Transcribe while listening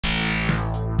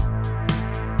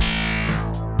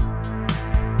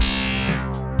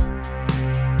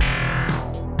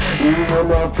You were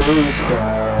my first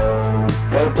crowd.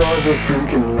 That applause was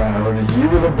freaking loud. You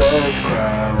were the best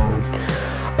crowd.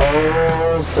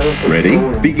 Oh, so Ready?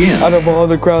 Begin. Out of all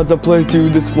the crowds I played to,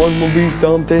 this one will be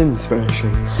something special.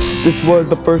 This was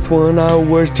the first one, I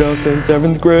was just in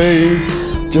 7th grade.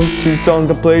 Just 2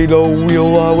 songs I played, oh,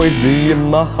 you'll always be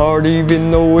in my heart, even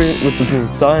though it was in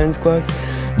science class.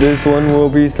 This one will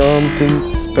be something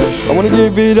special. I wanna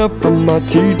give it up for my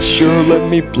teacher, let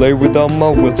me play without my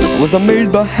will. I was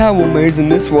amazed by how amazing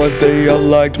this was, they all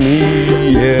liked me,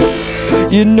 yeah.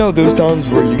 You know those times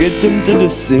where you get tempted to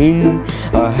sing.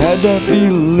 I had that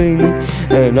feeling,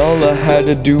 and all I had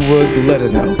to do was let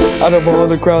it out. Out of all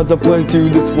the crowds I played to,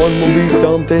 this one will be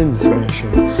something special.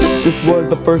 This was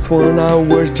the first one, I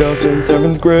was just in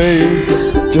 7th grade.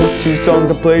 Just 2 songs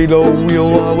I played, oh,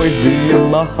 you'll always be in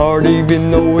my heart,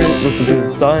 even though it was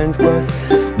in science class.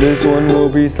 This one will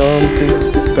be something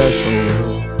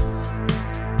special.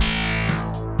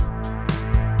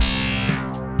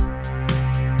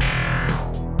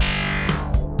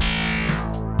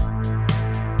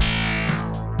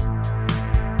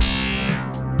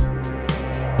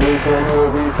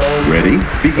 Ready?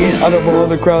 Begin. Out of all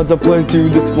the crowds I played to,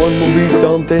 this one will be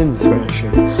something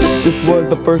special. This was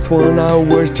the first one, I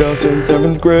was just in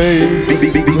 7th grade.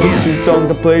 Just 2 songs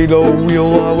I played, oh,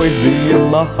 you'll always be in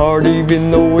my heart,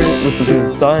 even though it was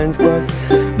in science class.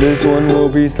 This one will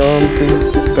be something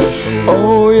special.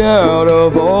 Oh yeah, out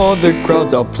of all the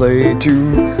crowds I played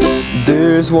to,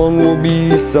 this one will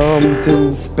be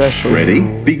something special. Ready?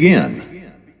 Begin.